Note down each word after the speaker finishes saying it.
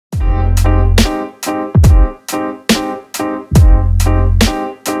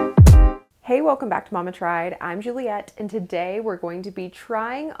Hey, welcome back to Mama Tried. I'm Juliette, and today we're going to be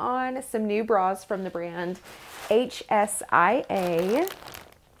trying on some new bras from the brand HSIA.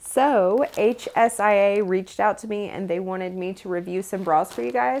 So HSIA reached out to me and they wanted me to review some bras for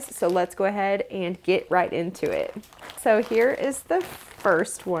you guys. So let's go ahead and get right into it. So here is the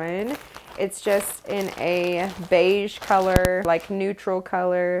first one. It's just in a beige color, like neutral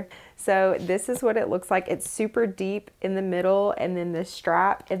color. So this is what it looks like. It's super deep in the middle, and then the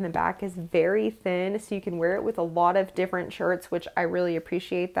strap in the back is very thin, so you can wear it with a lot of different shirts, which I really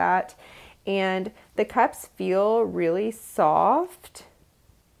appreciate that. And the cups feel really soft.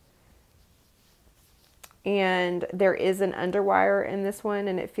 And there is an underwire in this one,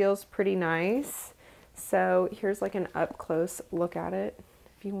 and it feels pretty nice. So here's like an up close look at it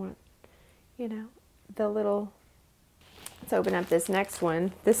if you want, you know, the little. Let's open up this next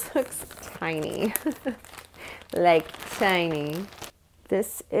one. This looks tiny, like tiny.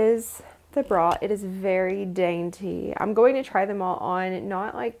 This is the bra. It is very dainty. I'm going to try them all on,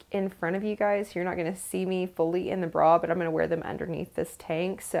 not like in front of you guys. You're not going to see me fully in the bra, but I'm going to wear them underneath this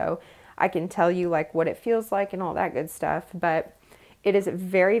tank so I can tell you like what it feels like and all that good stuff. But it is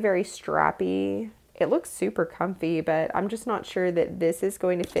very, very strappy. It looks super comfy, but I'm just not sure that this is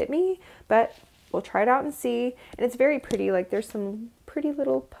going to fit me, but we'll try it out and see. And it's very pretty. Like there's some pretty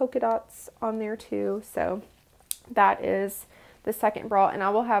little polka dots on there too. So that is the second bra, and I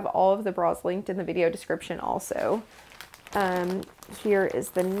will have all of the bras linked in the video description also. Here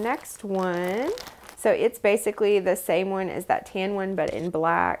is the next one. So it's basically the same one as that tan one, but in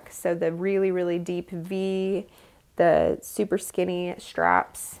black. So the really, really deep V, the super skinny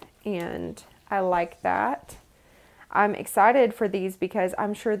straps, and I like that. I'm excited for these because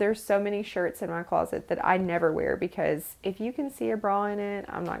I'm sure there's so many shirts in my closet that I never wear, because if you can see a bra in it,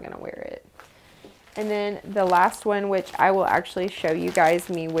 I'm not going to wear it. And then the last one, which I will actually show you guys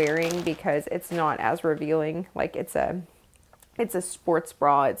me wearing because it's not as revealing. Like it's a sports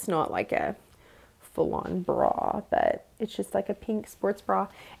bra. It's not like a full-on bra, but it's just like a pink sports bra.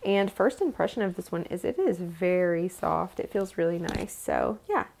 And first impression of this one is it is very soft. It feels really nice. So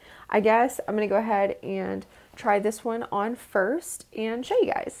yeah, I guess I'm going to go ahead and try this one on first and show you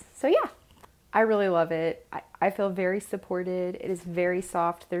guys. So yeah, I really love it. I feel very supported. It is very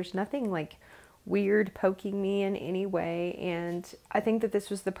soft. There's nothing like weird poking me in any way, and I think that this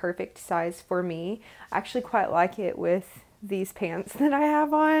was the perfect size for me. I actually quite like it with these pants that I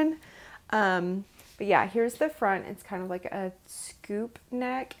have on. But yeah, here's the front. It's kind of like a scoop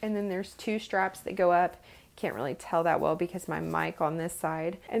neck, and then there's two straps that go up. Can't really tell that well because my mic on this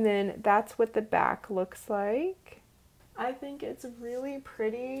side. And then that's what the back looks like. I think it's really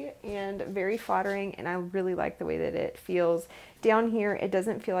pretty and very flattering, and I really like the way that it feels. Down here, it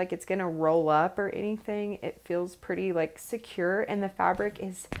doesn't feel like it's gonna roll up or anything. It feels pretty like secure, and the fabric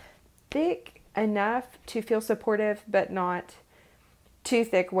is thick enough to feel supportive, but not too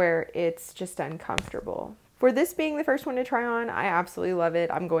thick where it's just uncomfortable. For this being the first one to try on, I absolutely love it.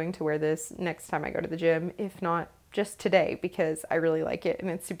 I'm going to wear this next time I go to the gym, if not just today, because I really like it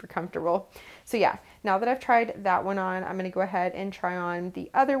and it's super comfortable. So yeah, now that I've tried that one on, I'm going to go ahead and try on the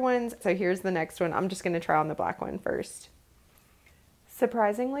other ones. So here's the next one. I'm just going to try on the black one first.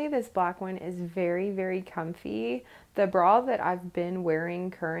 Surprisingly, this black one is very, very comfy. The bra that I've been wearing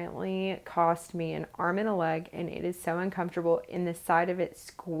currently cost me an arm and a leg, and it is so uncomfortable, and the side of it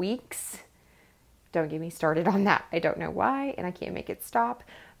squeaks. Don't get me started on that. I don't know why, and I can't make it stop.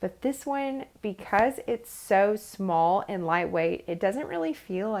 But this one, because it's so small and lightweight, it doesn't really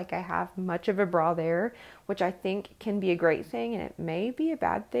feel like I have much of a bra there, which I think can be a great thing, and it may be a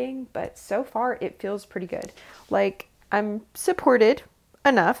bad thing, but so far it feels pretty good. Like, I'm supported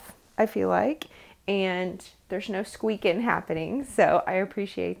enough, I feel like, and there's no squeaking happening, so I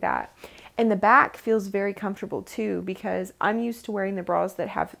appreciate that. And the back feels very comfortable too, because I'm used to wearing the bras that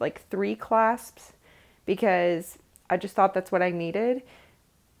have like 3 clasps, because I just thought that's what I needed.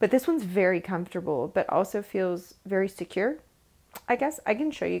 But this one's very comfortable, but also feels very secure. I guess I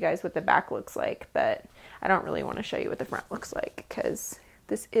can show you guys what the back looks like, but I don't really want to show you what the front looks like, because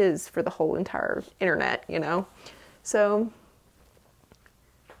this is for the whole entire internet, you know? So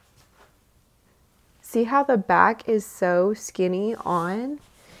see how the back is so skinny on?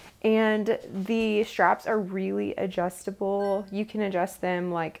 And the straps are really adjustable. You can adjust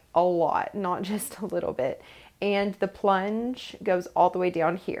them like a lot, not just a little bit. And the plunge goes all the way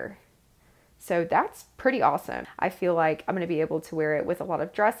down here. So that's pretty awesome. I feel like I'm going to be able to wear it with a lot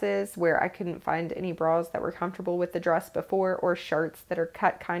of dresses where I couldn't find any bras that were comfortable with the dress before, or shirts that are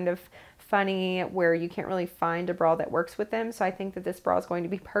cut kind of funny where you can't really find a bra that works with them. So I think that this bra is going to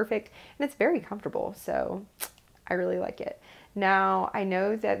be perfect, and it's very comfortable. So I really like it. Now, I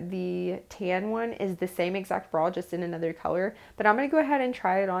know that the tan one is the same exact bra, just in another color, but I'm going to go ahead and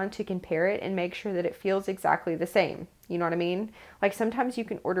try it on to compare it and make sure that it feels exactly the same. You know what I mean? Like sometimes you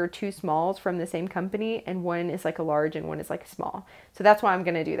can order two smalls from the same company and one is like a large and one is like a small. So that's why I'm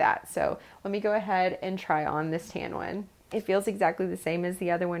going to do that. So let me go ahead and try on this tan one. It feels exactly the same as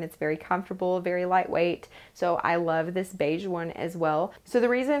the other one. It's very comfortable, very lightweight. So I love this beige one as well. So the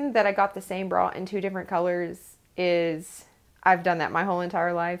reason that I got the same bra in two different colors is I've done that my whole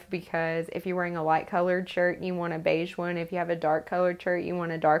entire life, because if you're wearing a light colored shirt, you want a beige one. If you have a dark colored shirt, you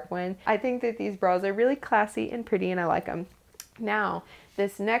want a dark one. I think that these bras are really classy and pretty and I like them. Now,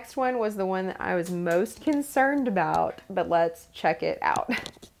 this next one was the one that I was most concerned about, but let's check it out.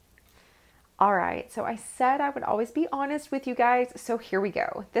 All right, so I said I would always be honest with you guys, so here we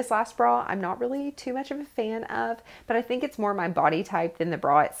go. This last bra, I'm not really too much of a fan of, but I think it's more my body type than the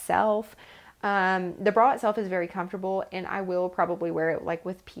bra itself. The bra itself is very comfortable and I will probably wear it like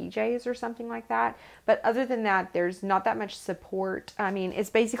with PJs or something like that. But other than that, there's not that much support. I mean,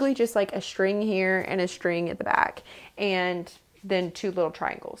 it's basically just like a string here and a string at the back and then two little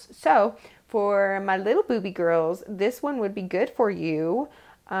triangles. So for my little booby girls, this one would be good for you,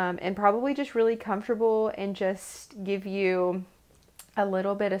 and probably just really comfortable and just give you a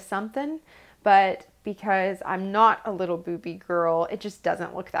little bit of something. But because I'm not a little booby girl, it just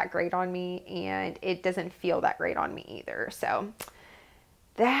doesn't look that great on me and it doesn't feel that great on me either. So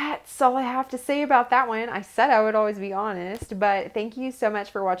that's all I have to say about that one. I said I would always be honest, but thank you so much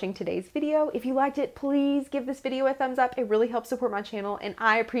for watching today's video. If you liked it, please give this video a thumbs up. It really helps support my channel and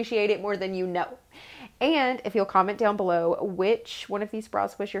I appreciate it more than you know. And if you'll comment down below which one of these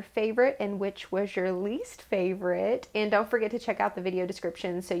bras was your favorite and which was your least favorite. And don't forget to check out the video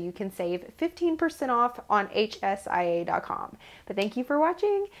description so you can save 15% off on HSIA.com. But thank you for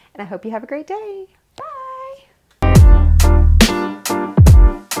watching and I hope you have a great day.